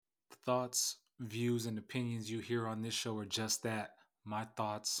thoughts, views, and opinions you hear on this show are just that: my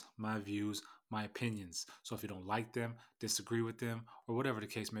thoughts, my views, my opinions. So if you don't like them, disagree with them, or whatever the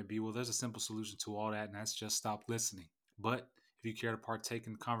case may be, well, there's a simple solution to all that, and that's just stop listening. But if you care to partake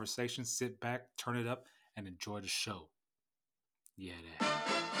in the conversation, sit back, turn it up, and enjoy the show. Yeah, that.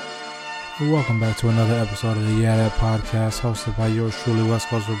 Welcome back to another episode of the Yeah That podcast, hosted by yours truly, West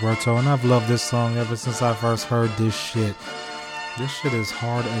Coast Roberto. And I've loved this song ever since I first heard this shit. This shit is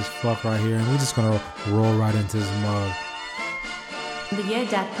hard as fuck right here, and we're just gonna roll right into this mug. The Yeah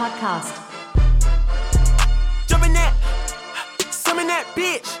That podcast. Jumpin' that, summon that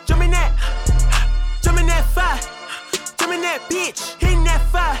bitch. Jumpin' that fire. Jumpin' that bitch, hitting that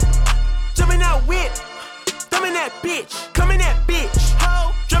fire. Jumpin' out whip, thumbin' that bitch. Comin' that bitch,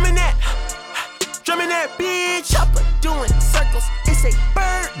 ho. Drummin' that bitch. Chopper doing circles, it's a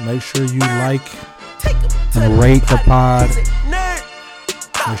bird. Make sure you like and rate the pod.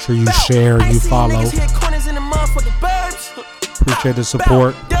 Make sure you share, you follow. Appreciate the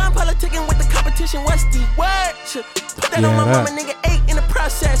support. Done politicking with the competition, what's the word? Put that on my mama, nigga, 8 in the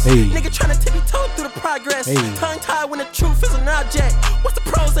process. Hey. Nigga tryna tippy-toe through the progress. Hey. Tongue-tied when the truth is an object. What's the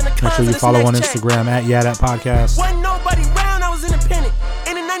pros and the cons? Make sure you of this follow on next check? Instagram at Yeah That Podcast. Wasn't nobody round, I was independent.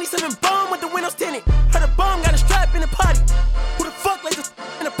 In a 97 bomb with the windows tinted. Heard a bomb got a strap in the potty. Who the fuck like this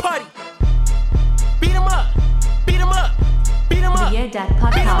in the party? Beat him up, beat him up, beat him up. The Yeah That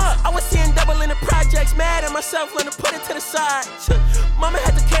Beat him up. podcast. I was seeing double in the projects, mad at myself, learned to put it to the side. Mama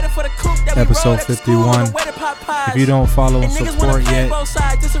had to cater for the coop that we Episode rolled at the school 51. on the way to pop pies. If you don't follow and And niggas support wanna play yet, both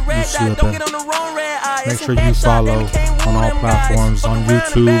sides. This a red you dot, don't slipping. get on the wrong red eye. Make It's a sure you headshot, follow they became on one all of them platforms, guys. on Fuck around and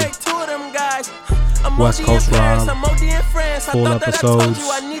YouTube, bag two of them guys. I'm West OD in Coast Paris, Rob, I'm OD in France. I full thought that I told episodes,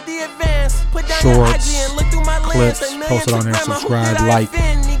 you I need the advance. Put down shorts, your IG and look through my lens. clips, A million post it on to there, grandma, who subscribe, did I like.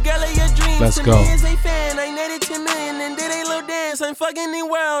 offend? The girl of your dreams Let's to go. me is a fan. I netted 10 million and did a little dance. I'm fucking the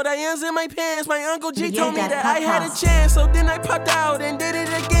world. I ends in my pants. My uncle G The told me Yeah that That I had a podcast. chance. So then I popped out and did it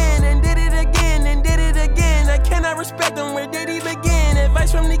again and did it again and did it again. I cannot respect them. Where did he begin?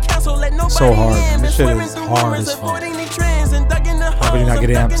 Advice from the council. Let nobody So hard. in. This Been shit swerving is through hard rumors, as fuck. avoiding the trends and ducking the hoes. How could you not I'm get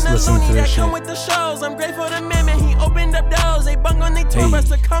amped ducking the listening to loony this that come shit? with the shows. I'm grateful to man, he opened up doors. They bung on their tour bus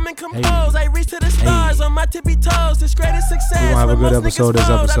to come and compose. I reach to the stars on my tippy toes. This greatest success. We gonna have a when good most episode niggas this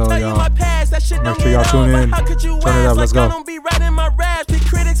fold. I episode, tell you y'all. my past, that shit Make don't sure y'all mean tune over. in. How could you Turn it ask up, let's like I go. don't be writing my raps? The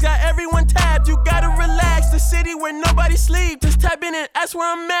critics got everyone tabbed. You gotta relax. The city where nobody sleep. Just tap in and that's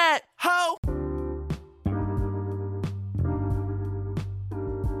where I'm at. Ho.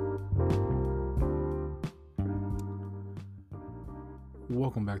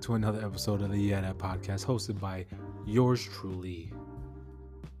 Welcome back to another episode of the Yeah That Podcast, hosted by yours truly.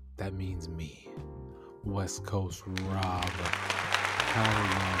 That means me, West Coast Rob. How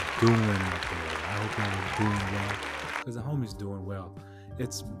are y'all doing out there? I hope y'all are doing well, because the homie's doing well.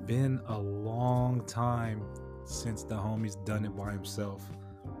 It's been a long time since the homie's done it by himself.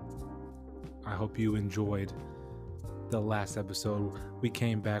 I hope you enjoyed the last episode. We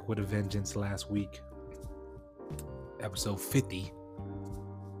came back with a vengeance last week. Episode 50.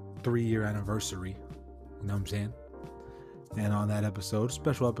 3-year anniversary, you know what I'm saying? And on that episode,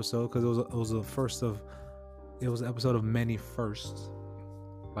 special episode, because it was an episode of many firsts.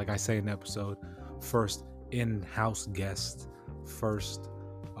 Like I say in the episode, first in-house guest, first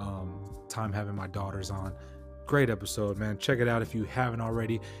time having my daughters on. Great episode, man. Check it out if you haven't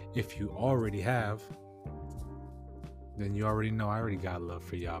already. If you already have, then you already know I already got love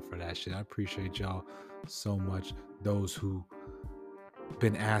for y'all for that shit. I appreciate y'all so much. Those who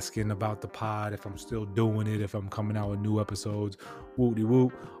been asking about the pod, if I'm still doing it, if I'm coming out with new episodes,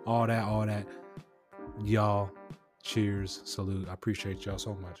 whoop-de-whoop, all that. Y'all, cheers, salute. I appreciate y'all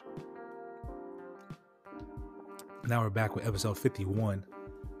so much. Now we're back with episode 51.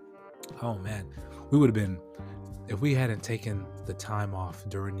 Oh man, we would have been, if we hadn't taken the time off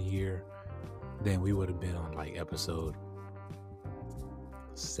during the year, then we would have been on like episode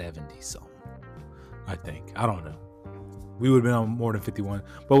 70 something, I think. I don't know. We would have been on more than 51,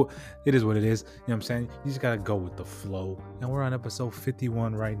 but it is what it is. You know what I'm saying? You just got to go with the flow. And we're on episode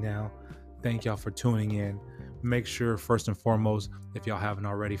 51 right now. Thank y'all for tuning in. Make sure, first and foremost, if y'all haven't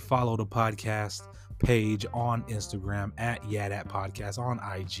already, follow the podcast page on Instagram at Yeah That Podcast, on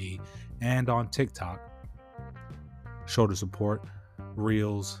IG, and on TikTok. Show the support.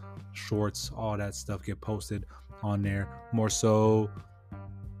 Reels, shorts, all that stuff get posted on there. More so,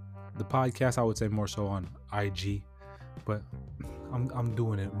 the podcast, I would say more so on IG. But I'm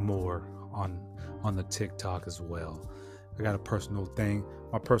doing it more on the TikTok as well. I got a personal thing,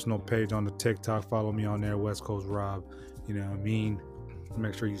 my personal page on the TikTok. Follow me on there, West Coast Rob. You know what I mean?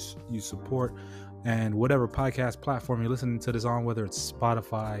 Make sure you support. And whatever podcast platform you're listening to this on, whether it's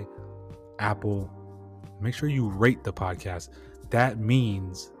Spotify, Apple, make sure you rate the podcast. That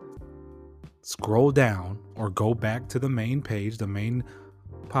means scroll down or go back to the main page, the main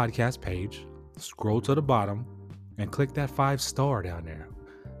podcast page, scroll to the bottom and click that 5-star down there.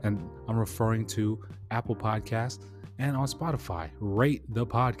 And I'm referring to Apple Podcasts and on Spotify. Rate the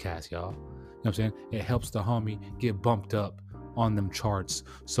podcast, y'all. You know what I'm saying? It helps the homie get bumped up on them charts.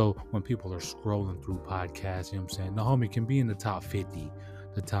 So when people are scrolling through podcasts, you know what I'm saying? The homie can be in the top 50,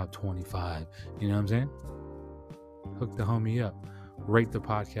 the top 25. You know what I'm saying? Hook the homie up. Rate the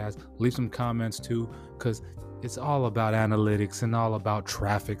podcast. Leave some comments too, because it's all about analytics and all about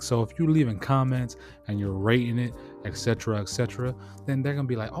traffic. So if you're leaving comments and you're rating it, etc., then they're gonna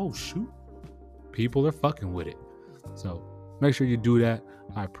be like, oh shoot, people are fucking with it. So make sure you do that.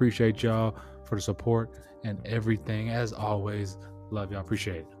 I appreciate y'all for the support and everything. As always, love y'all.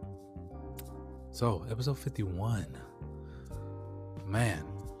 Appreciate it. So episode 51. Man,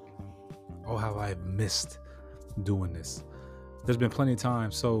 oh how I've missed doing this. There's been plenty of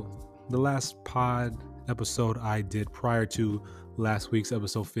time. So the last pod episode I did prior to last week's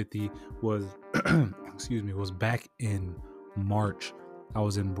episode 50 was was back in March. I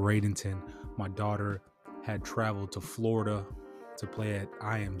was in Bradenton. My daughter had traveled to Florida to play at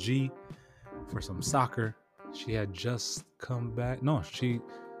IMG for some soccer. She had just come back.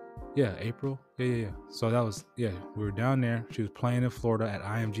 April. Yeah. So that was, we were down there. She was playing in Florida at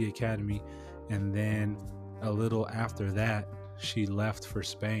IMG Academy. And then a little after that, she left for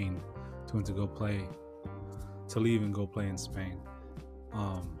Spain to leave and go play in Spain.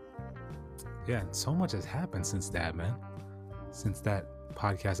 So much has happened since that, man. Since that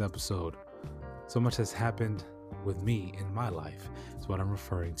podcast episode. So much has happened with me in my life is what I'm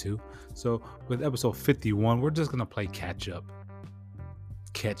referring to. So with episode 51, we're just gonna play catch up.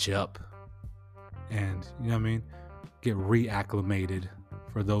 And you know what I mean? Get reacclimated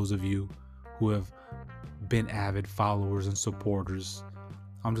for those of you who have been avid followers and supporters.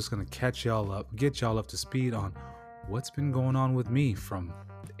 I'm just gonna catch y'all up, get y'all up to speed on what's been going on with me from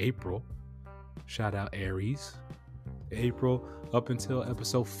April. Shout out Aries. April up until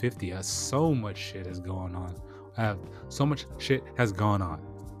episode 50. So much shit has gone on. So much shit has gone on.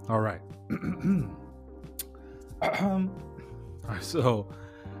 All right. All right. So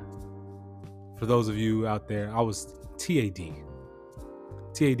for those of you out there, I was TAD.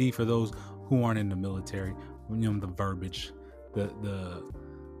 TAD for those who aren't in the military. You know, the verbiage,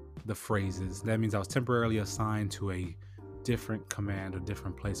 the phrases. That means I was temporarily assigned to a different command, a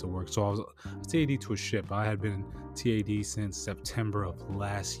different place of work. So I was TAD to a ship. I had been TAD since September of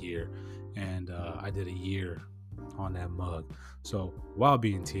last year, and I did a year on that mug. So while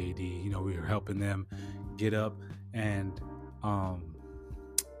being TAD, you know, we were helping them get up and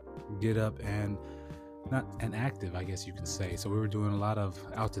not an active, I guess you can say. So we were doing a lot of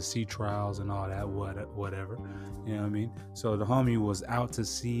out to sea trials and all that, whatever, you know what I mean? So the homie was out to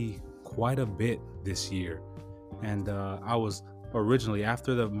sea quite a bit this year. And I was originally,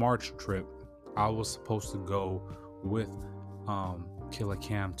 after the March trip, I was supposed to go with Killer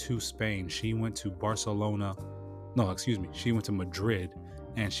Cam to Spain. She went to she went to Madrid,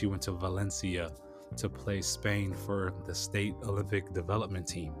 and she went to Valencia to play Spain for the state Olympic development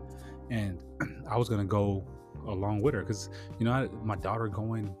team. And I was going to go along with her because, you know, my daughter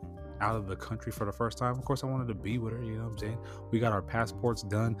going out of the country for the first time. Of course, I wanted to be with her, you know what I'm saying? We got our passports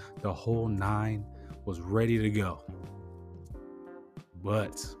done, the whole 9, was ready to go.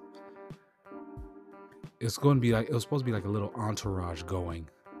 But it was supposed to be like a little entourage going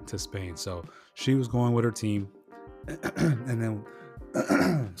to Spain. So she was going with her team. And then,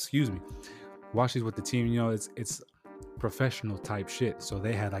 while she's with the team, you know, it's professional type shit. So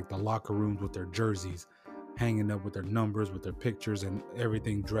they had like the locker rooms with their jerseys hanging up with their numbers, with their pictures and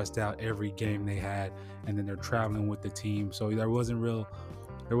everything, dressed out every game they had. And then they're traveling with the team. So there wasn't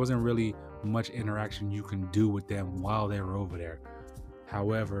really much interaction you can do with them while they were over there.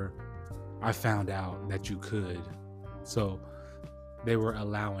 However, I found out that you could. So they were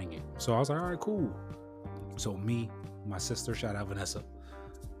allowing it. So I was like, all right, cool. So me, my sister, shout out Vanessa,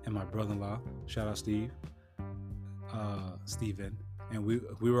 and my brother-in-law, shout out Steven, and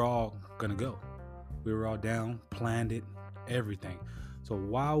we were all gonna go. We were all down, planned it, everything. So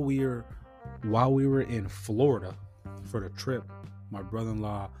while we were in Florida for the trip, my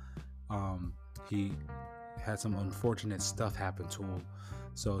brother-in-law, he had some unfortunate stuff happen to him.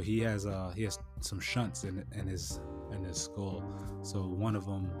 So he has some shunts in his skull. So one of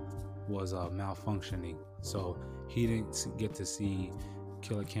them was malfunctioning. So he didn't get to see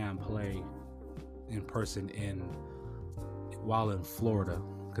Killer Cam play in person while in Florida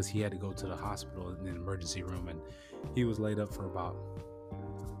because he had to go to the hospital in the emergency room, and he was laid up for about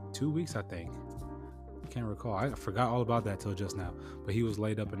 2 weeks, I think. Can't recall. I forgot all about that till just now. But he was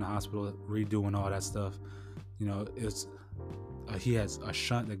laid up in the hospital, redoing all that stuff. You know, it's he has a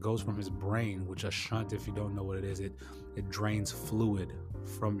shunt that goes from his brain, which a shunt, if you don't know what it is, it drains fluid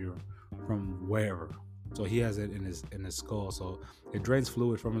from wherever. So he has it in his skull. So it drains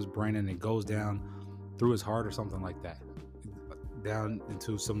fluid from his brain and it goes down through his heart or something like that, down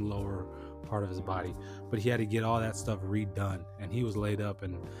into some lower part of his body. But he had to get all that stuff redone, and he was laid up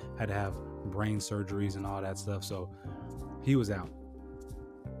and had to have brain surgeries and all that stuff. So he was out,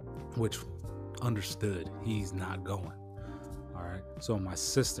 which understood. He's not going. All right. So my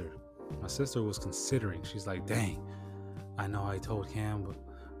sister was considering. She's like, dang, I know I told Cam, but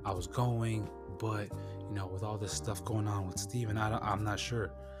I was going, but you know, with all this stuff going on with Steven, I'm not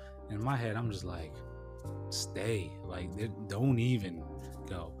sure. In my head, I'm just like, stay, like, don't even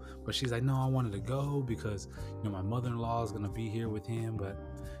go. But she's like, no, I wanted to go because, you know, my mother-in-law is gonna be here with him, but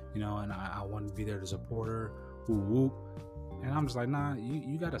you know, and I wanted to be there to support her. Whoop, whoop. And I'm just like, nah,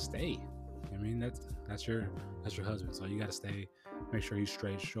 you gotta stay. I mean, that's your husband, so you gotta stay. Make sure he's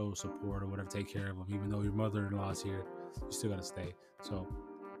straight, show support or whatever, take care of him. Even though your mother-in-law is here, you still gotta stay. So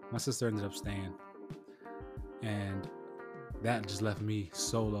my sister ended up staying, and that just left me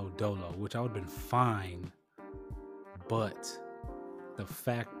solo dolo, which I would have been fine. But the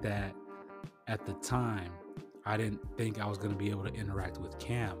fact that at the time I didn't think I was going to be able to interact with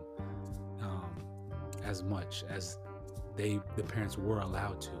Cam as much as the parents were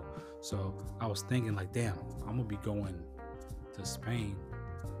allowed to. So I was thinking like, damn, I'm gonna be going to Spain,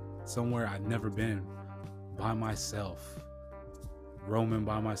 somewhere I've never been, by myself, roaming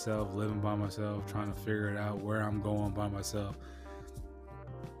by myself, living by myself, trying to figure it out where I'm going by myself,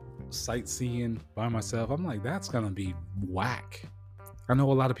 sightseeing by myself. I'm like, that's gonna be whack. I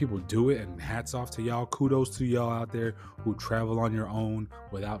know a lot of people do it, and hats off to y'all. Kudos to y'all out there who travel on your own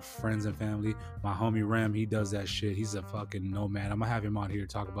without friends and family. My homie Ram, he does that shit. He's a fucking nomad. I'm gonna have him on here to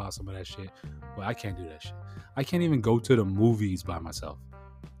talk about some of that shit, but I can't do that shit. I can't even go to the movies by myself.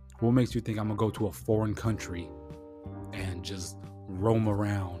 What makes you think I'm gonna go to a foreign country and just roam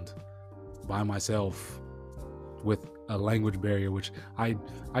around by myself with a language barrier, which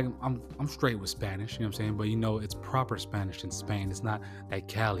I'm straight with Spanish, you know what I'm saying? But you know, it's proper Spanish in Spain. It's not that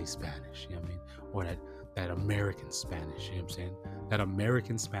Cali Spanish, you know what I mean? Or that American Spanish, you know what I'm saying? That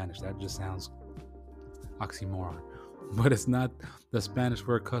American Spanish, that just sounds oxymoron. But it's not the Spanish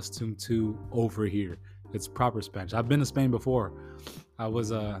we're accustomed to over here. It's proper Spanish. I've been to Spain before. I've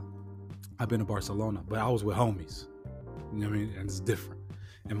been to Barcelona, but I was with homies. You know what I mean? And it's different.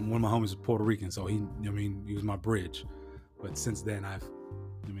 And one of my homies is Puerto Rican, so he was my bridge. But since then, I've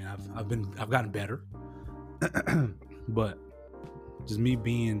gotten better. But just me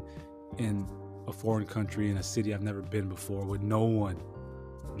being in a foreign country in a city I've never been before with no one,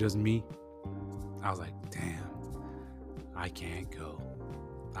 just me, I was like, damn, I can't go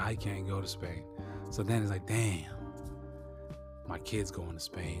to Spain. So then it's like, damn, my kid's going to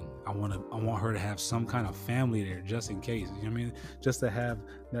Spain. I want her to have some kind of family there just in case. You know what I mean? Just to have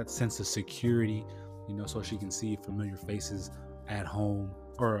that sense of security, you know, so she can see familiar faces at home,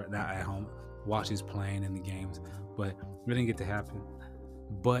 or not at home, while she's playing in the games. But it didn't get to happen.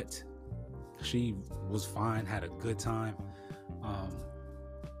 But she was fine, had a good time.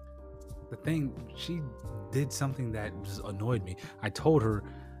 The thing, she did something that just annoyed me. I told her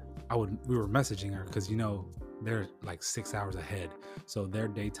we were messaging her because, you know, they're like 6 hours ahead. So their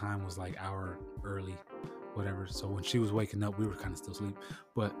daytime was like hour early, whatever. So when she was waking up, we were kind of still asleep.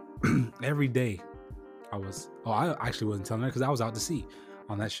 But every day I actually wasn't telling her because I was out to sea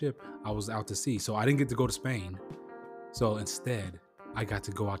on that ship. I was out to sea. So I didn't get to go to Spain. So instead, I got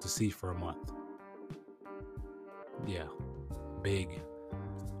to go out to sea for a month. Yeah. Big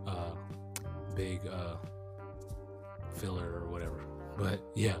filler or whatever. But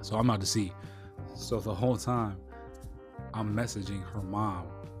yeah, so I'm out to sea. So the whole time I'm messaging her mom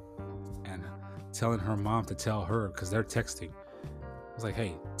and telling her mom to tell her, because they're texting. I was like,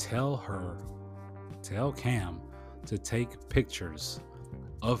 hey, tell Cam to take pictures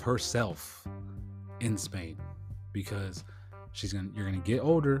of herself in Spain, because you're gonna get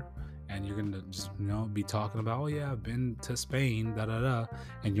older and you're gonna just, you know, be talking about, oh yeah, I've been to Spain,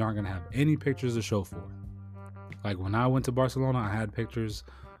 and you aren't gonna have any pictures to show for it. Like when I went to Barcelona, I had pictures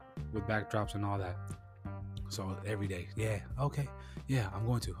with backdrops and all that. So every day, yeah, okay, yeah, I'm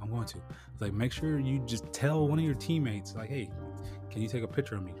going to. It's like, make sure you just tell one of your teammates, like, hey, can you take a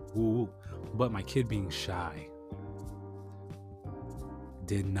picture of me? Woo. But my kid, being shy,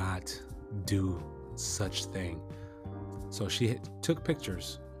 did not do such thing. So she took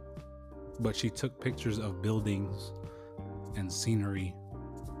pictures, but she took pictures of buildings and scenery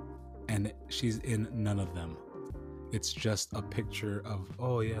and she's in none of them. It's just a picture of,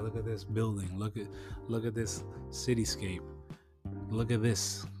 oh yeah, look at this building, look at this cityscape, look at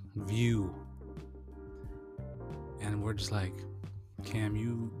this view. And we're just like, Cam,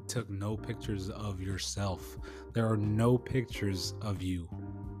 you took no pictures of yourself. There are no pictures of you.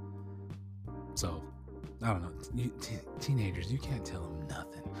 So, I don't know. Teenagers, you can't tell them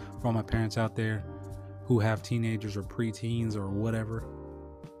nothing. For all my parents out there who have teenagers or preteens or whatever,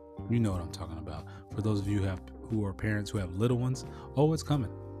 you know what I'm talking about. For those of you who are parents who have little ones, oh, it's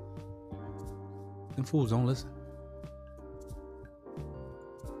coming. Them fools don't listen.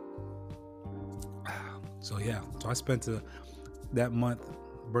 So yeah, so I spent that month,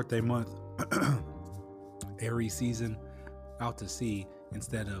 birthday month, Aries season, out to sea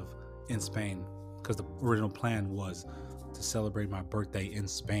instead of in Spain, because the original plan was to celebrate my birthday in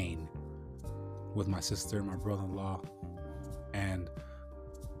Spain with my sister, my brother-in-law, and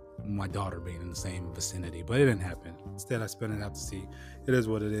my daughter being in the same vicinity, but it didn't happen. Instead, I spent it out to sea. It is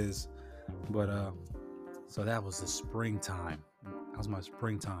what it is. But so that was the springtime. That was my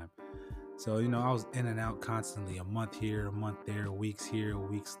springtime. So, you know, I was in and out constantly, a month here, a month there, weeks here,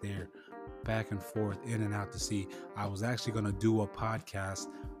 weeks there, back and forth, in and out to sea. I was actually going to do a podcast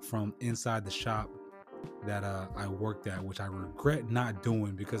from inside the shop that I worked at, which I regret not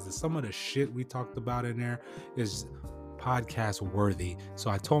doing because some of the shit we talked about in there is podcast worthy. So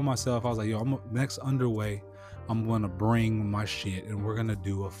I told myself, I was like, yo, next underway, I'm going to bring my shit and we're going to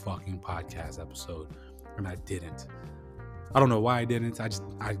do a fucking podcast episode. And I didn't. I don't know why I didn't.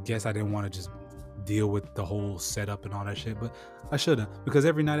 I guess I didn't want to just deal with the whole setup and all that shit, but I should have, because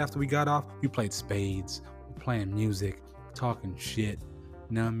every night after we got off, we played spades, playing music, talking shit.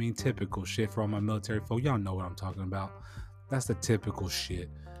 You know what I mean? Typical shit for all my military folk. Y'all know what I'm talking about. That's the typical shit.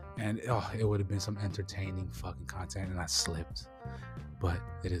 And it would have been some entertaining fucking content, and I slipped. But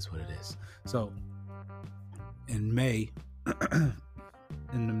it is what it is. So in May,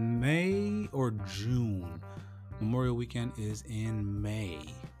 or June, Memorial Weekend is in May.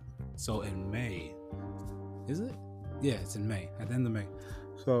 So in May, is it? Yeah, it's in May, at the end of May.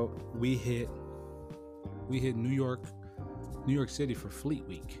 So we hit New York City for Fleet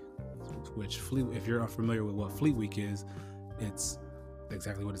Week, if you're unfamiliar with what Fleet Week is, it's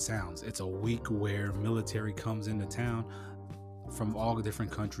exactly what it sounds. It's a week where military comes into town from all the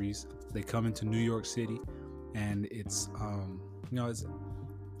different countries. They come into New York City, and it's it's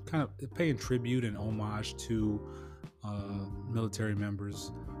kind of paying tribute and homage to military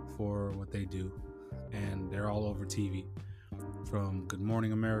members for what they do, and they're all over TV, from Good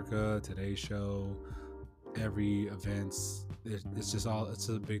Morning America, Today's Show, every events. It's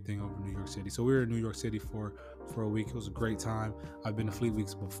a big thing over New York City. So we were in New York City for a week. It was a great time. I've been to Fleet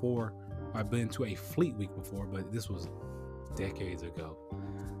Weeks before. I've been to a Fleet Week before, but this was decades ago.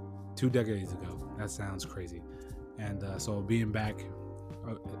 2 decades ago. That sounds crazy. And so being back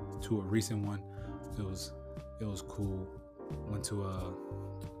to a recent one, it was cool. Went to a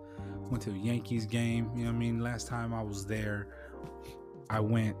Yankees game. You know what I mean? Last time I was there, I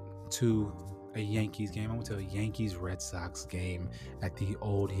went to a Yankees game. I went to a Yankees Red Sox game at the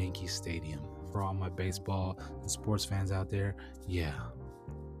old Yankee Stadium. For all my baseball and sports fans out there, yeah,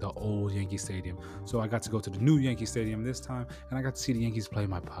 the old Yankee Stadium. So I got to go to the new Yankee Stadium this time, and I got to see the Yankees play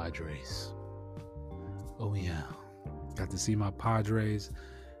my Padres. Oh yeah, got to see my Padres.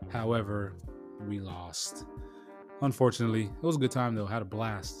 However, we lost. Unfortunately, it was a good time though. Had a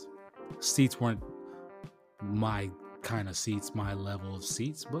blast. Seats weren't my kind of seats, my level of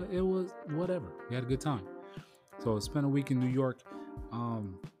seats, but it was whatever. We had a good time. So I spent a week in New York,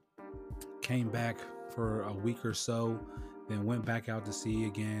 came back for a week or so, then went back out to sea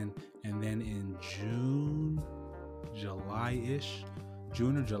again, and then in June or July-ish,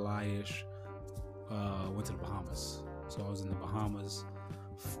 went to the Bahamas. So I was in the Bahamas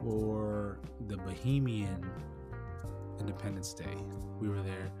for the Bahamian Independence Day. We were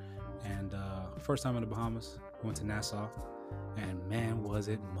there, and first time in the Bahamas. Went to Nassau, and man, was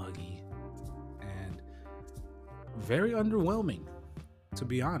it muggy and very underwhelming, to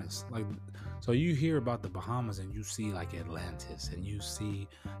be honest. Like, so you hear about the Bahamas and you see like Atlantis, and you see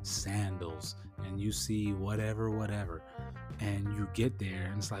sandals, and you see whatever, and you get there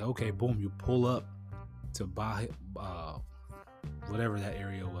and it's like, okay, boom, you pull up to whatever that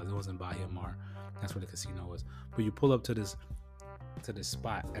area was. It wasn't Bahia Mar, that's where the casino was, but you pull up to this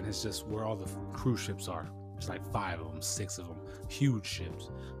spot, and it's just where all the cruise ships are. There's like 5 of them, 6 of them, huge ships.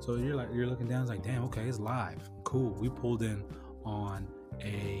 So you're looking down, it's like, damn, okay, it's live, cool. We pulled in on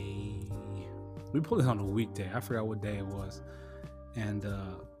a weekday. I forgot what day it was, and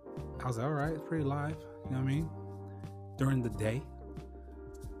I was like, all right, it's pretty live, you know what I mean, during the day.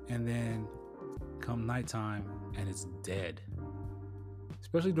 and then come nighttime and it's dead.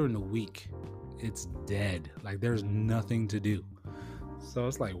 Especially during the week, it's dead. Like there's nothing to do. So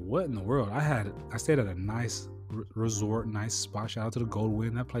it's like, what in the world? I stayed at a nice resort, nice spot. Shout out to the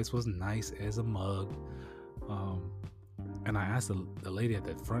Goldwyn. That place was nice as a mug. And I asked the lady at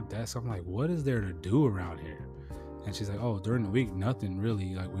the front desk, I'm like, what is there to do around here? And she's like, oh, during the week, nothing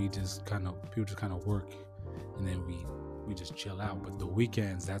really. Like people just kind of work, and then we just chill out. But the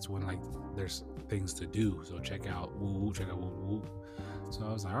weekends, that's when like there's things to do. So check out woo, check out woo. So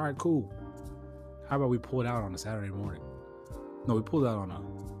I was like, all right, cool. How about we pull it out on a Saturday morning? No, we pulled out on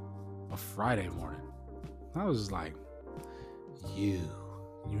a Friday morning. I was just like, you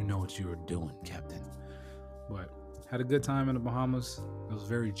know what you were doing, Captain. But had a good time in the Bahamas. It was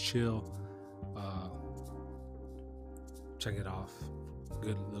very chill. Check it off.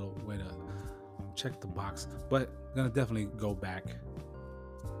 Good little way to check the box. But gonna definitely go back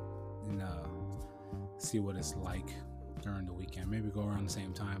and see what it's like during the weekend. Maybe go around the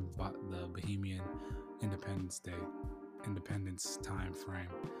same time, the Bahamian Independence time frame.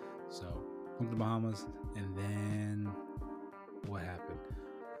 So went to the Bahamas, and then what happened?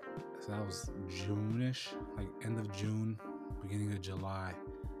 So that was June-ish, like end of June, beginning of July,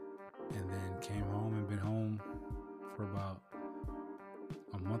 and then came home and been home for about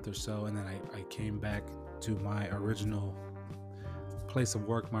a month or so, and then I came back to my original place of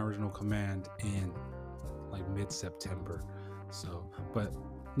work, my original command in like mid-September. So, but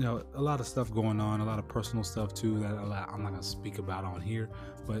you know, a lot of stuff going on, a lot of personal stuff too that I'm not gonna speak about on here,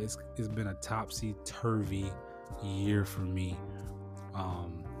 but it's been a topsy-turvy year for me.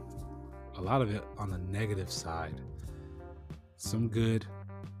 A lot of it on the negative side, some good,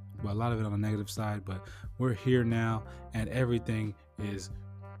 but a lot of it on the negative side. But we're here now, and everything is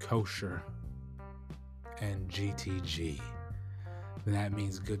kosher and GTG. And that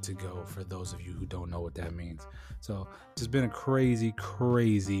means good to go for those of you who don't know what that means. So just been a crazy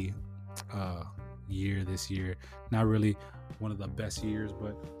year this year. Not really one of the best years,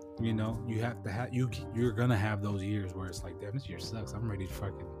 but you know, you have to have you're gonna have those years where it's like, damn, this year sucks. I'm ready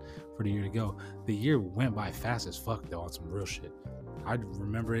for the year to go. The year went by fast as fuck though, on some real shit. I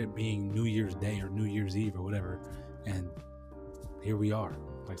remember it being New Year's Day or New Year's Eve or whatever, and here we are.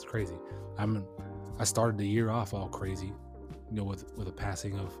 Like, it's crazy. I started the year off all crazy, you know, with the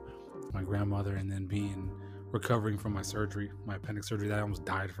passing of my grandmother, and then recovering from my surgery, my appendix surgery that I almost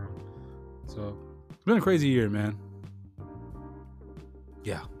died from. So it's been a crazy year, man.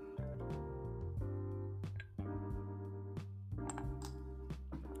 Yeah.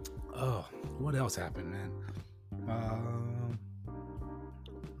 Oh, what else happened, man?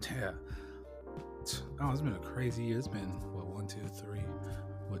 Yeah. Oh, it's been a crazy year. It's been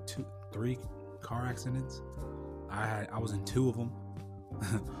three car accidents. I was in two of them.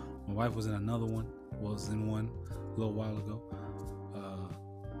 My wife was in another one. Was in one a little while ago.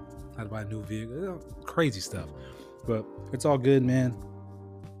 Had to buy a new vehicle. Crazy stuff, but it's all good, man.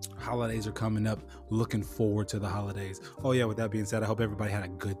 Holidays are coming up. Looking forward to the holidays. Oh yeah, with that being said, I hope everybody had a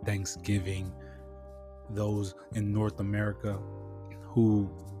good Thanksgiving. Those in North America who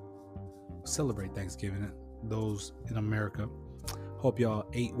celebrate Thanksgiving, those in America, hope y'all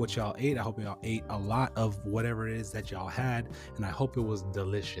ate what y'all ate. I hope y'all ate a lot of whatever it is that y'all had, and I hope it was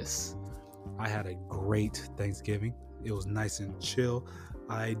delicious. I had a great Thanksgiving. It was nice and chill.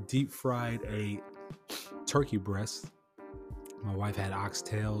 I deep fried a turkey breast. My wife had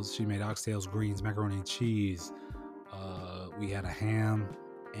oxtails. She made oxtails, greens, macaroni and cheese. We had a ham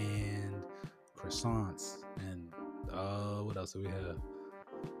and croissants. And what else did we have?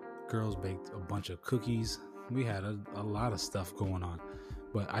 Girls baked a bunch of cookies. We had a lot of stuff going on.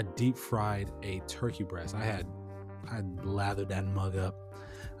 But I deep fried a turkey breast. I lathered that mug up.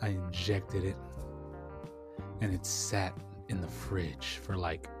 I injected it. And it sat in the fridge for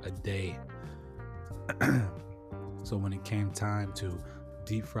like a day. So when it came time to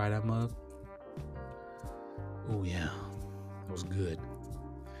deep fry that mug, oh yeah, it was good.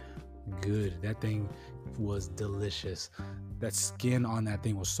 Good. That thing was delicious. That skin on that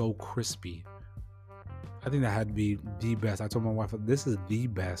thing was so crispy. I think that had to be the best. I told my wife, this is the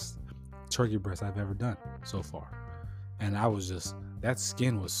best turkey breast I've ever done so far. And that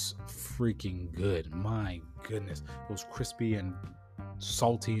skin was freaking good. My goodness. It was crispy and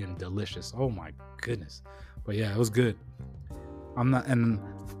salty and delicious. Oh my goodness. But yeah, it was good. And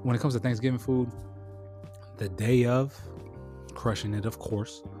when it comes to Thanksgiving food, the day of, crushing it, of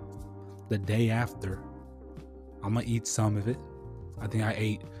course. The day after, I'm gonna eat some of it. I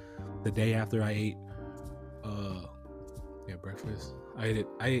think the day after I ate breakfast. I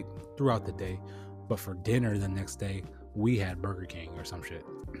ate throughout the day, but for dinner the next day we had Burger King or some shit.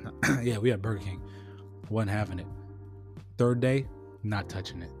 Yeah, we had Burger King. Wasn't having it. Third day, not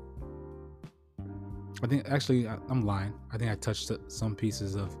touching it. I think, actually, I'm lying. I think I touched some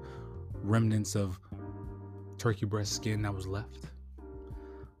pieces of remnants of turkey breast skin that was left.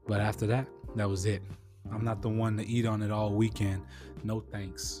 But after that, that was it. I'm not the one to eat on it all weekend. No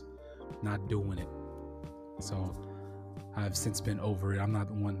thanks. Not doing it. So I've since been over it. I'm not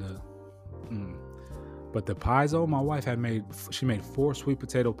the one to... But the pies, my wife made 4 sweet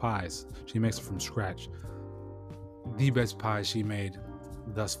potato pies. She makes them from scratch. The best pies she made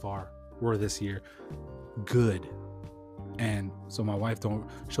thus far were this year. Good. And so my wife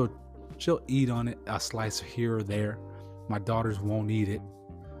she'll eat on it, a slice here or there. My daughters won't eat it.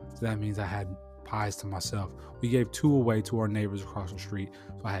 So that means I had pies to myself. We gave 2 away to our neighbors across the street.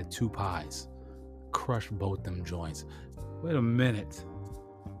 So I had 2 pies. Crushed both them joints. Wait a minute.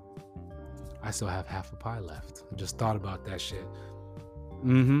 I still have half a pie left. I just thought about that shit.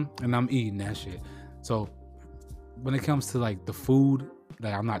 And I'm eating that shit. So when it comes to like the food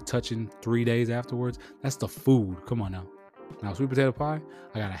that I'm not touching 3 days afterwards, that's the food. Come on now. Now, sweet potato pie,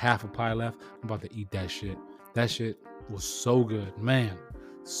 I got a half a pie left. I'm about to eat that shit. That shit was so good. Man,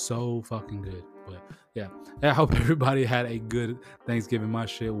 so fucking good. But yeah, I hope everybody had a good Thanksgiving. My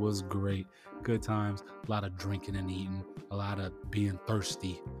shit was great. Good times. A lot of drinking and eating. A lot of being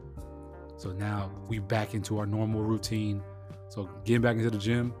thirsty. So now we back into our normal routine. So getting back into the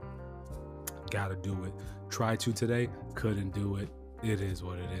gym, gotta do it. Tried to today, couldn't do it. It is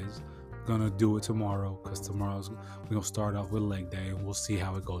what it is. Gonna do it tomorrow, because tomorrow's we're gonna start off with leg day and we'll see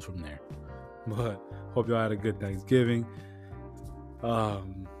how it goes from there. But hope y'all had a good Thanksgiving. I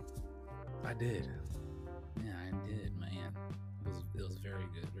did. Yeah, I did, man. It was very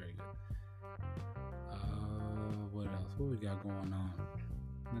good, very good. What else? What we got going on?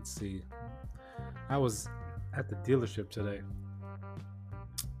 Let's see. I was at the dealership today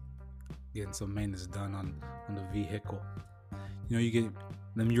getting some maintenance done on the vehicle. You know, you get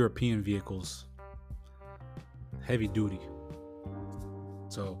them European vehicles, heavy duty.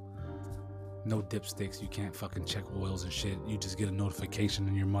 So no dipsticks. You can't fucking check oils and shit. You just get a notification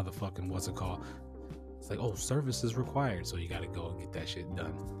in your motherfucking, what's it called? It's like, oh, service is required. So you got to go and get that shit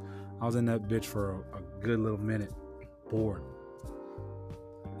done. I was in that bitch for a good little minute, bored.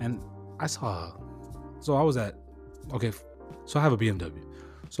 And I saw, so I have a BMW.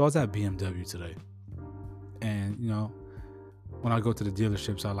 So I was at BMW today. And, you know, when I go to the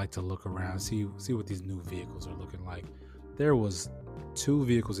dealerships, I like to look around, see what these new vehicles are looking like. There was 2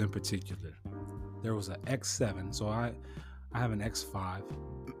 vehicles in particular. There was an X7. So I have an X5.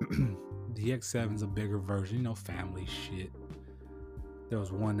 The X7 is a bigger version, you know, family shit. There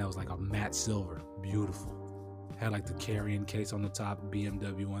was one that was like a matte silver, beautiful. Had like the carrying case on the top,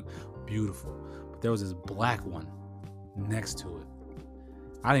 BMW one, beautiful. But there was this black one next to it.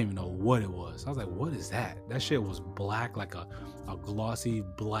 I didn't even know what it was. I was like, what is that? That shit was black, like a glossy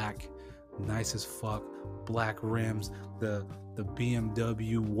black, nice as fuck, black rims. The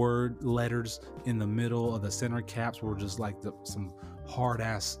BMW word letters in the middle of the center caps were just like some hard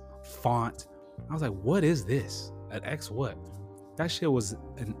ass font. I was like, what is this? An X what? That shit was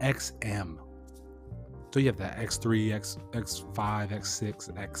an XM. So you have the X3, X5,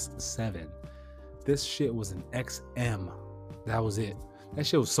 X6, X7. This shit was an XM. That was it. That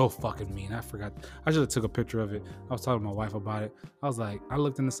shit was so fucking mean. I forgot. I should have took a picture of it. I was talking to my wife about it. I was like, I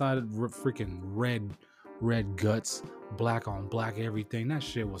looked in the side of freaking red guts, black on black everything. That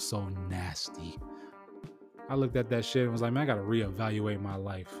shit was so nasty. I looked at that shit and was like, man, I gotta reevaluate my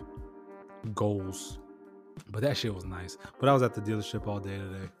life goals. But that shit was nice. But I was at the dealership all day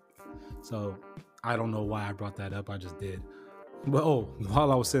today. So I don't know why I brought that up. I just did. But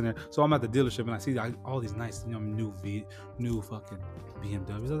while I was sitting there, so I'm at the dealership and I see all these nice, you know, new fucking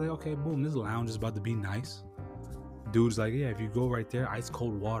BMWs. I was like, okay, boom, this lounge is about to be nice. Dude's like, yeah, if you go right there, ice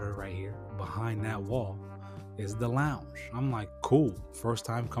cold water right here behind that wall is the lounge. I'm like, cool. First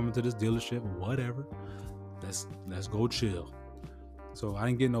time coming to this dealership, whatever. Let's go chill. So I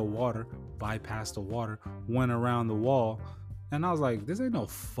didn't get no water, bypassed the water, went around the wall. And I was like, this ain't no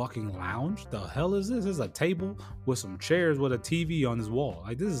fucking lounge. The hell is this? This is a table with some chairs with a TV on this wall.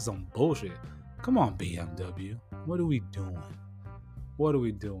 Like, this is some bullshit. Come on, BMW. What are we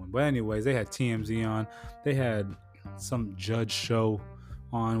doing? But anyways, they had TMZ on. They had some judge show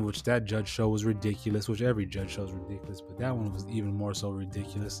on, which that judge show was ridiculous, which every judge show is ridiculous. But that one was even more so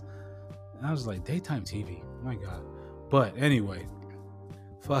ridiculous. And I was like, daytime TV. My God. But anyway,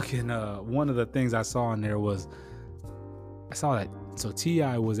 fucking one of the things I saw in there was, I saw that, so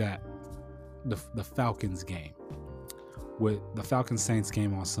T.I. was at the Falcons game, with the Falcons Saints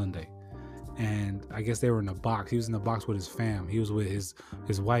game on Sunday, and I guess they were in a box. He was in the box with his fam. He was with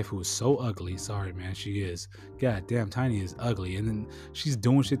his wife, who was so ugly. Sorry, man, she is. God damn, Tiny is ugly. And then she's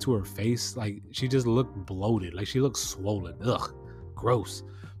doing shit to her face. Like, she just looked bloated. Like, she looked swollen. Ugh, gross.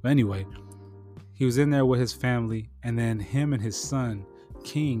 But anyway, he was in there with his family, and then him and his son,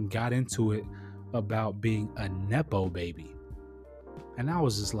 King, got into it about being a Nepo baby. And I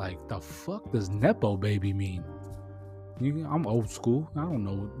was just like, the fuck does Nepo baby mean? I'm old school. I don't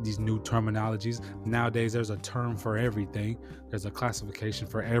know these new terminologies. Nowadays, there's a term for everything. There's a classification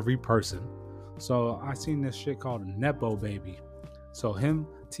for every person. So I seen this shit called a Nepo baby. So him,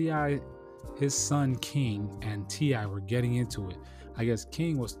 T.I., his son King, and T.I. were getting into it. I guess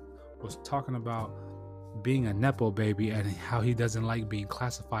King was talking about being a Nepo baby and how he doesn't like being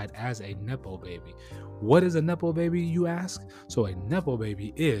classified as a Nepo baby. What is a Nepo baby, you ask? So a Nepo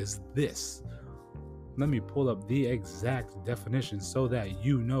baby is this. Let me pull up the exact definition so that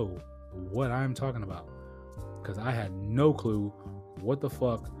you know what I'm talking about, because I had no clue what the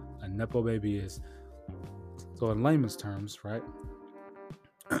fuck a Nepo baby is. So in layman's terms, right?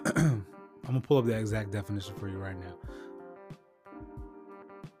 I'm gonna pull up the exact definition for you right now.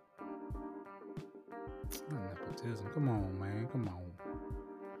 Not nepotism. Come on, man. Come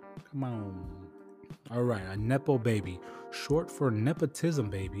on. All right, a Nepo baby, short for nepotism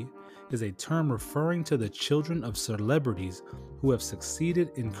baby, is a term referring to the children of celebrities who have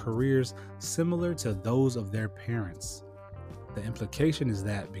succeeded in careers similar to those of their parents. The implication is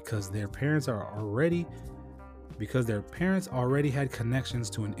that because their parents already had connections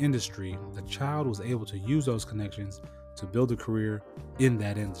to an industry, the child was able to use those connections to build a career in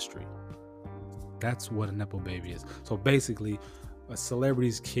that industry. That's what a Nepo baby is. So basically, a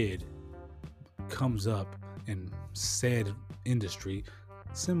celebrity's kid comes up in said industry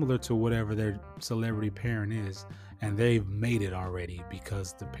similar to whatever their celebrity parent is, and they've made it already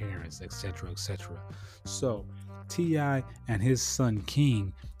because the parents, etc., etc. So T.I. and his son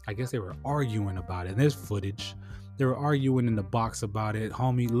King, I guess they were arguing about it. And there's footage. They were arguing in the box about it.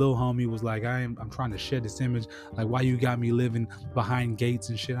 Lil homie was like, I'm trying to shed this image. Like, why you got me living behind gates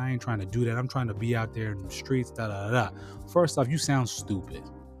and shit? I ain't trying to do that. I'm trying to be out there in the streets, da da da. First off, you sound stupid.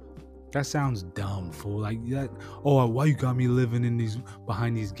 That sounds dumb, fool. Like that. Oh, why you got me living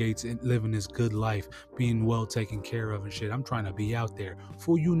behind these gates and living this good life, being well taken care of and shit? I'm trying to be out there,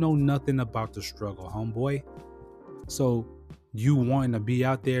 fool. You know nothing about the struggle, homeboy. So you wanting to be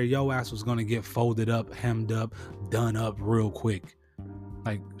out there, your ass was gonna get folded up, hemmed up, done up real quick.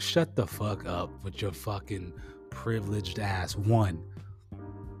 Like, shut the fuck up with your fucking privileged ass. One.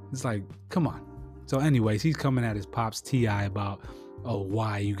 It's like, come on. So, anyways, he's coming at his pops T.I. about, oh,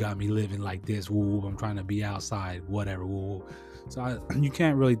 why you got me living like this? Woo, I'm trying to be outside, whatever. Woo. So you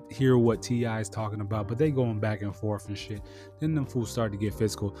can't really hear what T.I. is talking about, but they going back and forth and shit. Then them fools started to get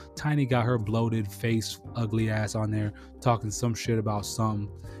physical. Tiny got her bloated face, ugly ass on there, talking some shit about something,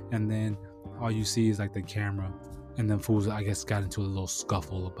 and then all you see is like the camera, and then fools, I guess, got into a little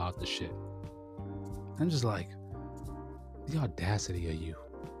scuffle about the shit. I'm just like, the audacity of you.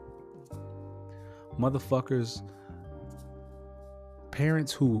 Motherfuckers,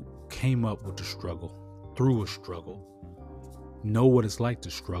 parents who came up with the struggle, through a struggle, know what it's like to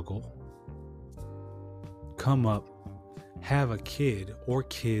struggle, come up, have a kid or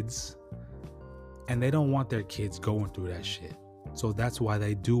kids, and they don't want their kids going through that shit. So that's why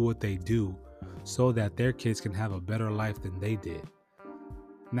they do what they do, so that their kids can have a better life than they did.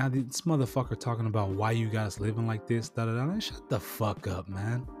 Now this motherfucker talking about why you guys living like this, da-da-da. Shut the fuck up,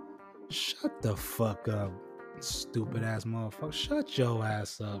 man. Shut the fuck up, stupid ass motherfucker. Shut your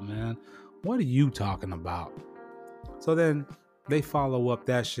ass up, man. What are you talking about? So then they follow up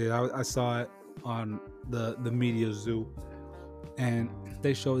that shit. I saw it on the Media Zoo, and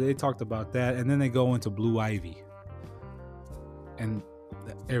they talked about that, and then they go into Blue Ivy, and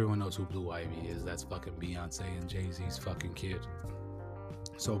everyone knows who Blue Ivy is. That's fucking Beyonce and Jay-Z's fucking kid.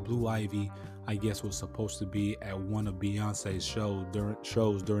 So Blue Ivy, I guess, was supposed to be at one of Beyonce's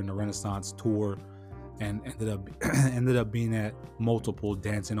shows during the Renaissance tour, and ended up being at multiple,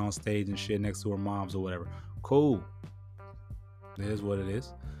 dancing on stage and shit next to her moms or whatever. Cool. It is what it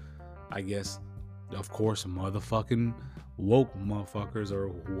is. I guess, of course, motherfucking woke motherfuckers or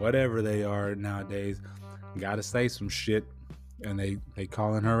whatever they are nowadays gotta say some shit, and they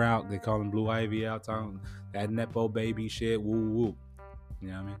calling her out. They calling Blue Ivy out, talking that Nepo baby shit. Woo woo. You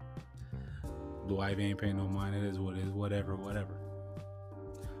know what I mean? Blue Ivy ain't paying no mind. It is what it is. Whatever.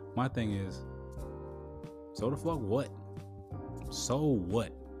 My thing is, so the fuck what? So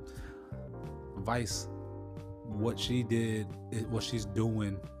what? Vice, what she did, what she's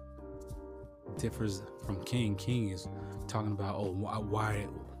doing differs from King. King is talking about, oh, why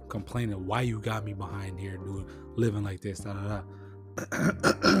complaining why you got me behind here, dude, living like this, da da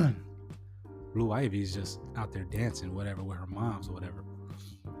da. Blue Ivy's just out there dancing, whatever, with her moms or whatever,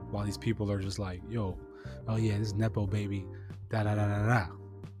 while these people are just like, yo, oh yeah, this Nepo baby, da da da da da.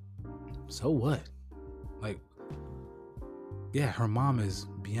 So what? Like, yeah, her mom is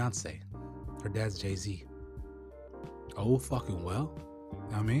Beyonce, her dad's Jay-Z. Oh fucking well, you know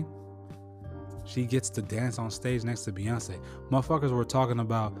what I mean? She gets to dance on stage next to Beyonce. Motherfuckers were talking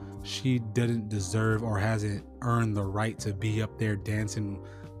about she didn't deserve or hasn't earned the right to be up there dancing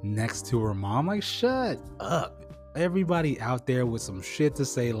next to her mom. Like, shut up. Everybody out there with some shit to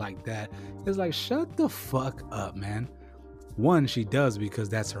say like that is like, shut the fuck up, man. One, she does because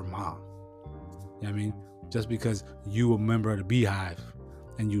that's her mom. You know what I mean? Just because you a member of the Beehive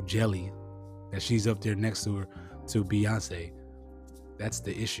and you jelly that she's up there next to her, to Beyonce, that's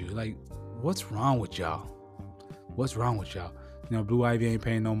the issue. Like, what's wrong with y'all? What's wrong with y'all? You know, Blue Ivy ain't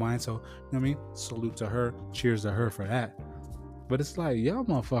paying no mind, so, you know what I mean? Salute to her. Cheers to her for that. But it's like, y'all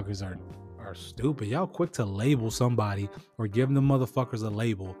motherfuckers are stupid. Y'all quick to label somebody or give them motherfuckers a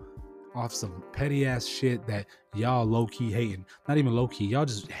label off some petty ass shit that y'all low-key hating. Not even low-key. Y'all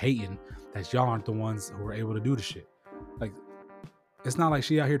just hating that y'all aren't the ones who are able to do the shit. Like, it's not like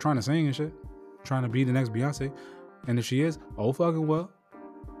she out here trying to sing and shit, trying to be the next Beyonce. And if she is, oh fucking well.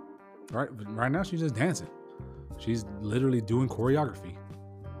 Right now she's just dancing. She's literally doing choreography.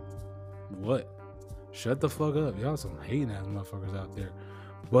 What? Shut the fuck up. Y'all some hating ass motherfuckers out there.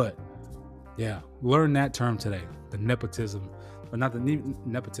 But yeah, learn that term today. The nepotism. But not the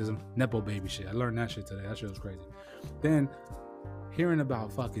nepotism, Nepo baby shit. I learned that shit today. That shit was crazy. Then hearing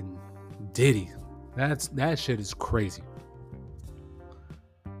about fucking Diddy. That shit is crazy.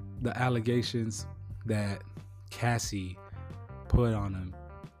 The allegations that Cassie put on him,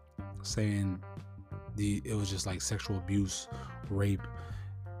 saying it was just like sexual abuse, rape,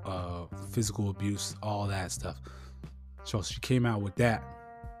 physical abuse, all that stuff. So she came out with that.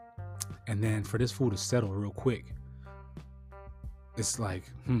 And then for this fool to settle real quick, it's like,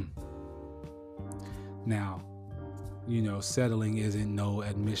 Now, you know, settling isn't no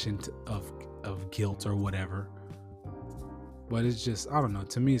admission of guilt or whatever. But it's just, I don't know,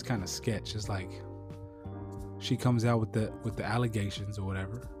 to me it's kind of sketch. It's like she comes out with the allegations or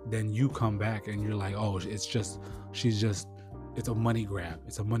whatever, then you come back and you're like, oh, it's a money grab.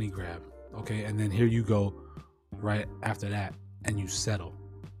 It's a money grab. Okay, and then here you go right after that and you settle.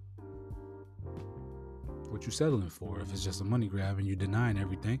 What you settling for if it's just a money grab and you denying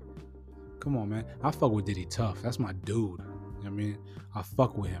everything? Come on, man. I fuck with Diddy tough. That's my dude. You know what I mean? I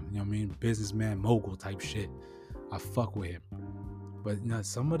fuck with him. You know what I mean? Businessman, mogul type shit. I fuck with him. But you know,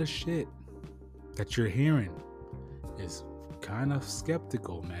 some of the shit that you're hearing is kind of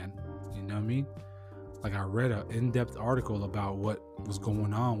skeptical, man. You know what I mean? Like, I read an in-depth article about what was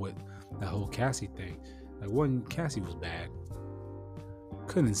going on with that whole Cassie thing. Like, Cassie was bad.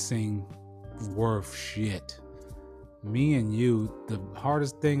 Couldn't sing worth shit. Me and You, the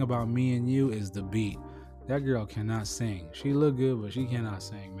hardest thing about Me and You is the beat. That girl cannot sing. She look good, but she cannot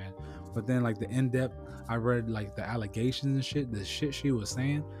sing, man. But then, like, the in-depth, I read, like, the allegations and shit. The shit she was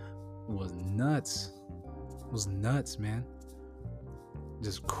saying was nuts. It was nuts, man.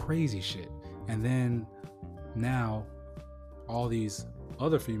 Just crazy shit. And then now all these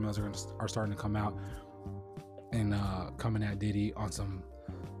other females are starting to come out and coming at Diddy on some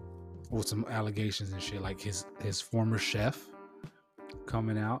allegations and shit. Like his former chef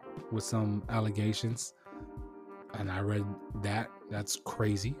coming out with some allegations, and I read that's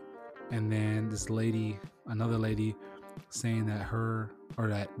crazy. And then another lady saying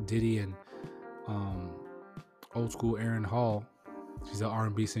that Diddy and old school Aaron Hall, she's an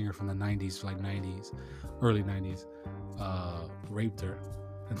R&B singer from the 90s, like 90s, early 90s, raped her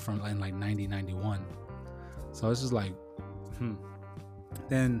in like 90, 91. So it's just like,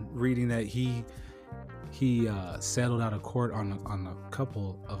 Then reading that he settled out of court on a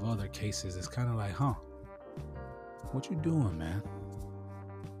couple of other cases, it's kind of like, what you doing, man?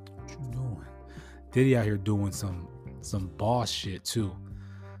 What you doing? Diddy out here doing some boss shit too.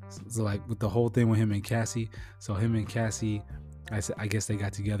 So like with the whole thing with him and Cassie. So him and Cassie, I guess they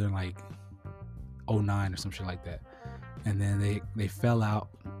got together in like 2009 or some shit like that. And then they fell out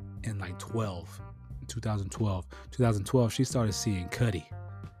in like 2012. 2012, she started seeing Cudi.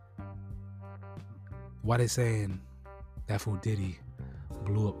 Why they saying that fool Diddy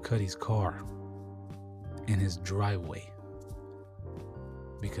blew up Cudi's car in his driveway?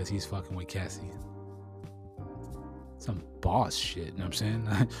 Because he's fucking with Cassie. Some boss shit, you know what I'm saying?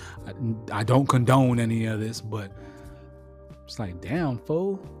 I don't condone any of this, but it's like, damn,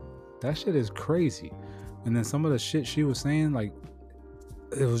 fool, that shit is crazy. And then some of the shit she was saying, like,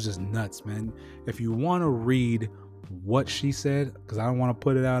 it was just nuts, man. If you want to read what she said, because I don't want to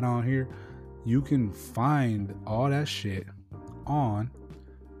put it out on here, you can find all that shit on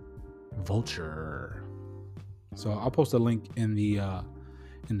Vulture. So I'll post a link in the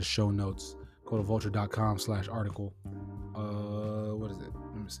show notes. Go to vulture.com/article. What is it?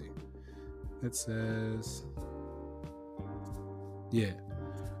 Let me see. It says, yeah,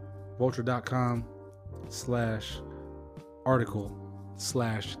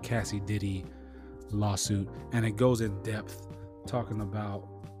 vulture.com/article/Cassie Diddy lawsuit, and it goes in depth talking about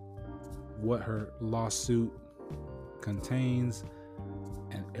what her lawsuit contains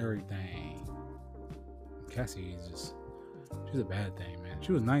and everything. Cassie is just, she's a bad thing, man.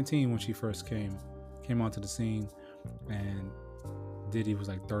 She was 19 when she first came onto the scene, and Diddy was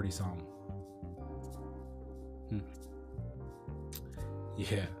like 30 something.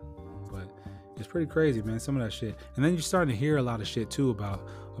 Yeah, but it's pretty crazy, man, some of that shit. And then you're starting to hear a lot of shit too about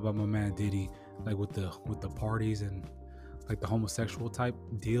my man Diddy, like with the parties and like the homosexual type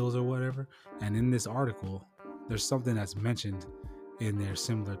deals or whatever. And in this article, there's something that's mentioned in there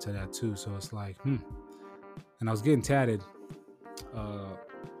similar to that too. So it's like, And I was getting tatted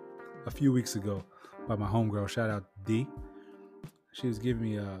a few weeks ago by my homegirl. Shout out D. She was giving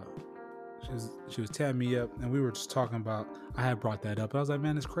me she was tatting me up, and we were just talking about, I had brought that up. I was like,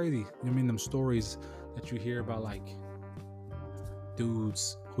 man, it's crazy. You know what I mean? Them stories that you hear about, like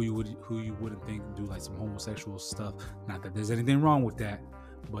dudes who you wouldn't think do like some homosexual stuff. Not that there's anything wrong with that,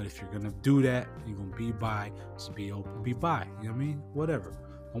 but if you're gonna do that, you're gonna be bi, just be open, be bi. You know what I mean? Whatever.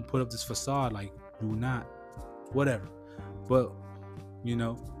 Don't put up this facade like do not, whatever. But you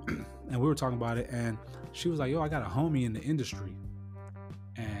know, and we were talking about it, and she was like, yo, I got a homie in the industry,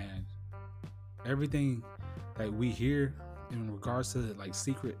 and everything that we hear in regards to like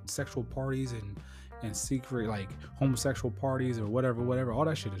secret sexual parties and secret like homosexual parties or whatever, all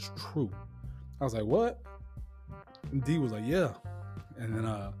that shit is true. I was like, what? And D was like, yeah. And then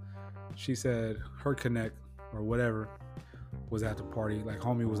she said her connect or whatever was at the party. Like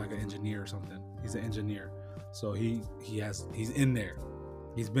homie was like an engineer or something. He's an engineer, so he's in there.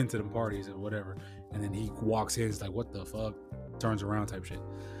 He's been to the parties or whatever, and then he walks in. He's like, what the fuck? Turns around type shit.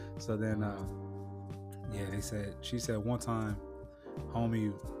 So then yeah, she said one time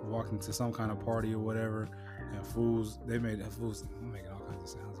homie walked into some kind of party or whatever, and fools, I'm making all kinds of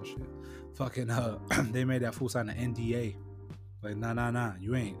sounds and shit. Fucking they made that fool sign an NDA. Like, nah,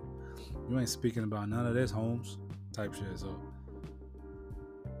 you ain't speaking about none of this, Holmes, type shit. So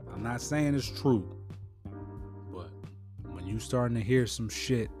I'm not saying it's true, but when you starting to hear some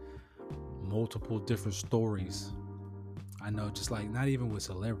shit, multiple different stories, I know, just like not even with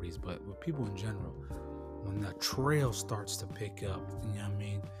celebrities, but with people in general, when the trail starts to pick up, you know what I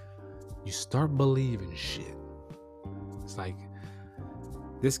mean? You start believing shit. It's like,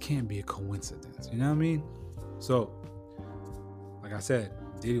 this can't be a coincidence, you know what I mean? So, like I said,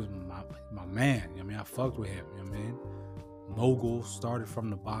 Diddy was my man, you know what I mean? I fucked with him, you know what I mean? Mogul, started from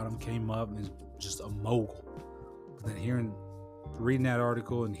the bottom, came up, and is just a mogul. But then reading that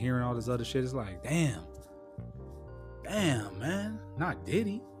article and hearing all this other shit, it's like, damn, man, not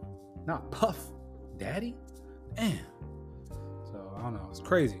Diddy, not Puff Daddy, damn. So I don't know, it's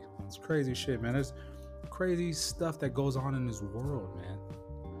crazy shit, man. There's crazy stuff that goes on in this world, man.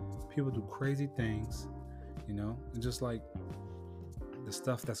 People do crazy things, you know, and just like the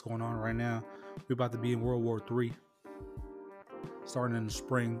stuff that's going on right now, we're about to be in World War III starting in the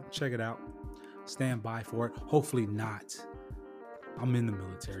spring. Check it out, stand by for it. Hopefully not. I'm in the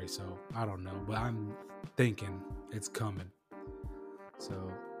military, so I don't know, but I'm thinking it's coming.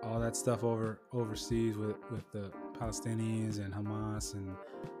 So all that stuff overseas with the Palestinians and Hamas and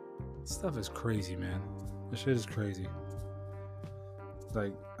stuff is crazy, man. This shit is crazy.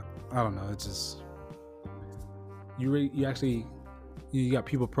 Like, I don't know. It's just you got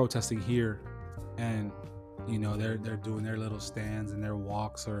people protesting here, and you know they're doing their little stands and their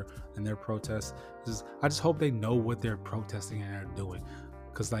walks and their protests. I just hope they know what they're protesting and are doing,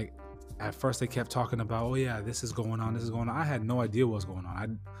 because like at first they kept talking about, oh yeah, this is going on. I had no idea what was going on. I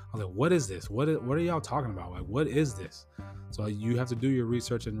was like, what is this? What are y'all talking about? Like, what is this? So you have to do your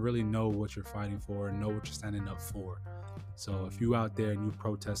research and really know what you're fighting for and know what you're standing up for. So if you out there and you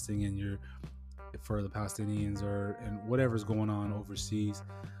protesting and you're for the Palestinians and whatever's going on overseas,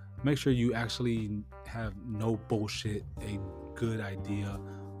 make sure you actually have no bullshit, a good idea,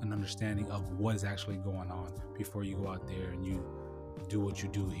 an understanding of what is actually going on before you go out there and you do what you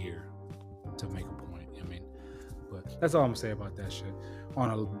do here to make a point. I mean, but that's all I'm gonna say about that shit. On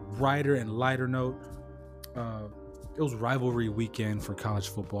a brighter and lighter note, it was rivalry weekend for college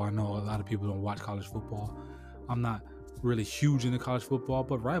football. I know a lot of people don't watch college football. I'm not really huge into college football,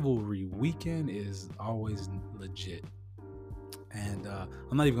 but rivalry weekend is always legit. And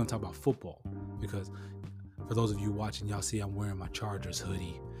I'm not even going to talk about football, because for those of you watching, y'all see I'm wearing my Chargers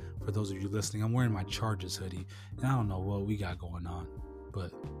hoodie. For those of you listening, I'm wearing my Chargers hoodie. And I don't know what we got going on,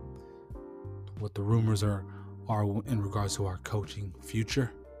 but what the rumors are in regards to our coaching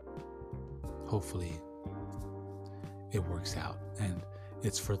future, hopefully it works out and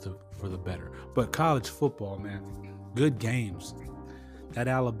it's for the better. But college football, man, good games. That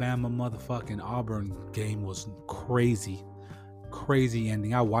Alabama motherfucking Auburn game was crazy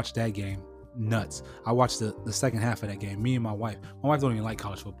ending. I watched that game. Nuts. I watched the second half of that game. Me and my wife don't even like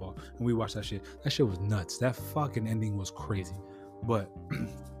college football, and we watched that shit. That shit was nuts. That fucking ending was crazy. But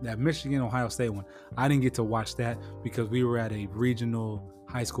that Michigan Ohio State one, I didn't get to watch that because we were at a regional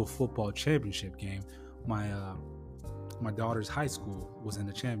high school football championship game. My daughter's high school was in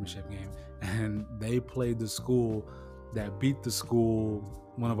the championship game, and they played the school that beat the school,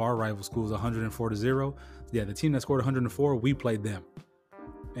 one of our rival schools, 104-0. Yeah, the team that scored 104, we played them.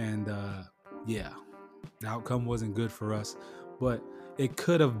 And yeah, the outcome wasn't good for us, but it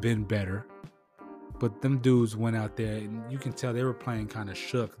could have been better. But them dudes went out there, and you can tell they were playing kind of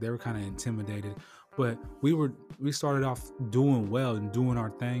shook. They were kind of intimidated. But we started off doing well and doing our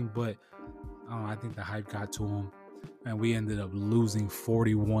thing, but I don't know, I think the hype got to them, and we ended up losing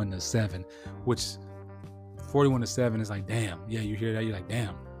 41-7, which 41-7 is like, damn. Yeah, you hear that, you're like,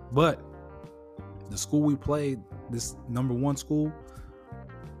 damn. But the school we played, this number one school,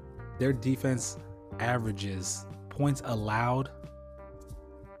 their defense averages points allowed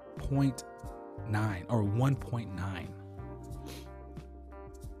 0.9 or 1.9.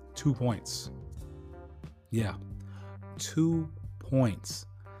 2 points. Yeah. 2 points.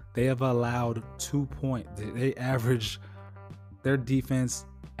 They have allowed 2 points. Their defense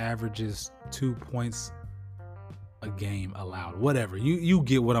averages 2 points a game allowed. Whatever. You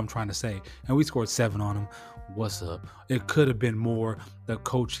get what I'm trying to say. And we scored 7 on them. What's up? It could have been more. The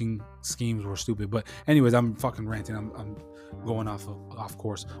coaching schemes were stupid. But anyways, I'm fucking ranting. I'm going off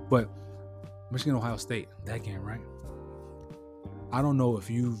course. But Michigan Ohio State, that game, right? I don't know if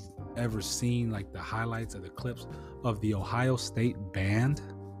you've ever seen like the highlights or the clips of the Ohio State band,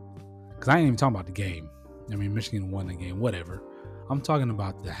 because I ain't even talking about the game. I mean, Michigan won the game, whatever. I'm talking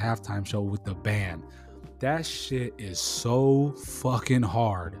about the halftime show with the band. That shit is so fucking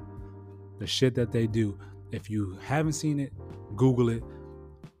hard. The shit that they do. If you haven't seen it, Google it.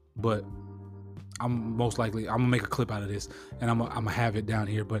 But I'm gonna make a clip out of this, and I'm gonna have it down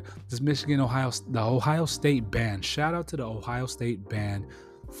here. But this the Ohio State band. Shout out to the Ohio State band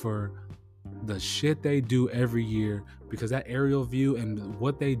for the shit they do every year, because that aerial view and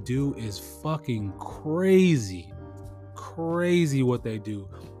what they do is fucking crazy. Crazy what they do.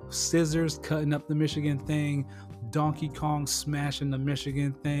 Scissors cutting up the Michigan thing, Donkey Kong smashing the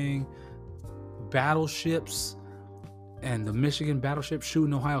Michigan thing, battleships, and the Michigan battleship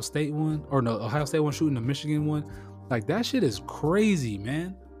shooting Ohio State one, or no, Ohio State one shooting the Michigan one. Like, that shit is crazy,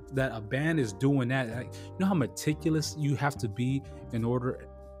 man. That a band is doing that. Like, you know how meticulous you have to be in order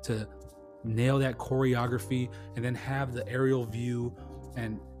to nail that choreography, and then have the aerial view,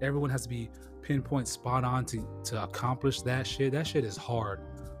 and everyone has to be pinpoint spot on to accomplish that shit. That shit is hard.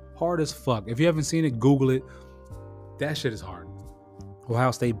 Hard as fuck. If you haven't seen it, Google it. That shit is hard. Ohio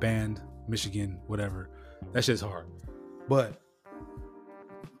State band, Michigan, whatever. That shit's hard. But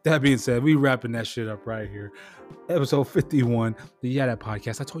that being said, we wrapping that shit up right here. Episode 51, the Yeah That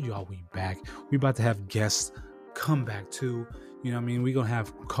Podcast. I told you all we back. We about to have guests come back too. You know what I mean? We gonna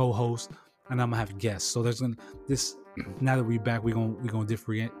have co-hosts, and I'm gonna have guests. So there's this. Now that we back, we gonna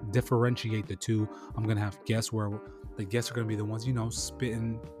differentiate the two. I'm gonna have guests where the guests are gonna be the ones, you know,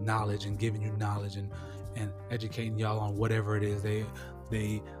 spitting knowledge and giving you knowledge and educating y'all on whatever it is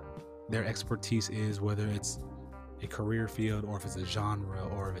their expertise is, whether it's a career field or if it's a genre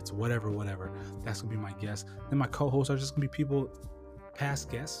or if it's whatever. That's gonna be my guests. Then my co-hosts are just gonna be people, past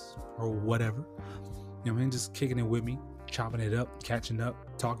guests or whatever. You know what I mean? Just kicking it with me, chopping it up, catching up,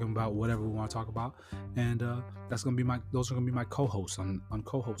 talking about whatever we want to talk about. And those are gonna be my co-hosts on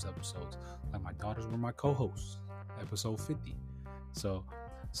co-host episodes. Like my daughters were my co-hosts, episode 50. So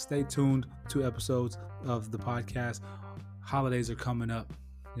stay tuned to episodes of the podcast. Holidays are coming up.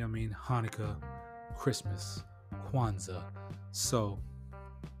 You know what I mean? Hanukkah, Christmas, Kwanzaa. So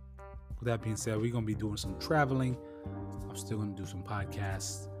with that being said, we're gonna be doing some traveling. I'm still gonna do some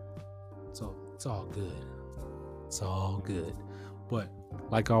podcasts. So it's all good. It's all good. But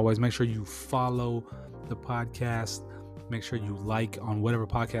like always, make sure you follow the podcast. Make sure you like on whatever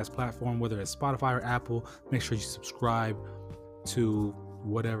podcast platform, whether it's Spotify or Apple. Make sure you subscribe to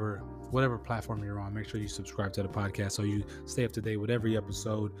whatever whatever platform you're on, make sure you subscribe to the podcast so you stay up to date with every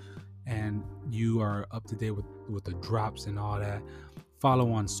episode and you are up to date with the drops and all that.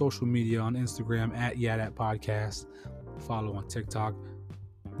 Follow on social media on Instagram at That Podcast. Follow on TikTok,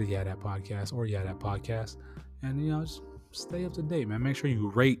 the That Podcast or That Podcast. And, just stay up to date, man. Make sure you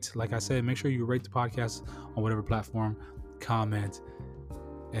rate, like I said, make sure you rate the podcast on whatever platform, comment,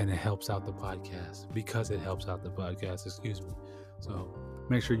 and it helps out the podcast because it helps out the podcast, So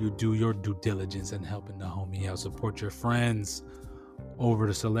make sure you do your due diligence in helping the homie out. Support your friends over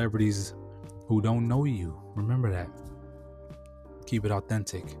the celebrities who don't know you. Remember that. Keep it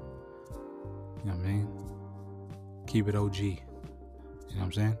authentic. You know what I mean? Keep it OG. You know what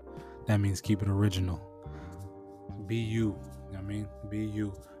I'm saying? That means keep it original. Be you. You know what I mean? Be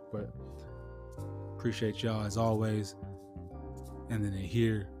you. But appreciate y'all as always. And then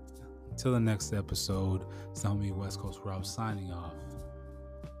here, till the next episode, it's me, West Coast Rob, signing off.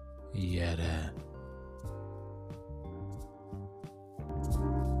 Yeah, that.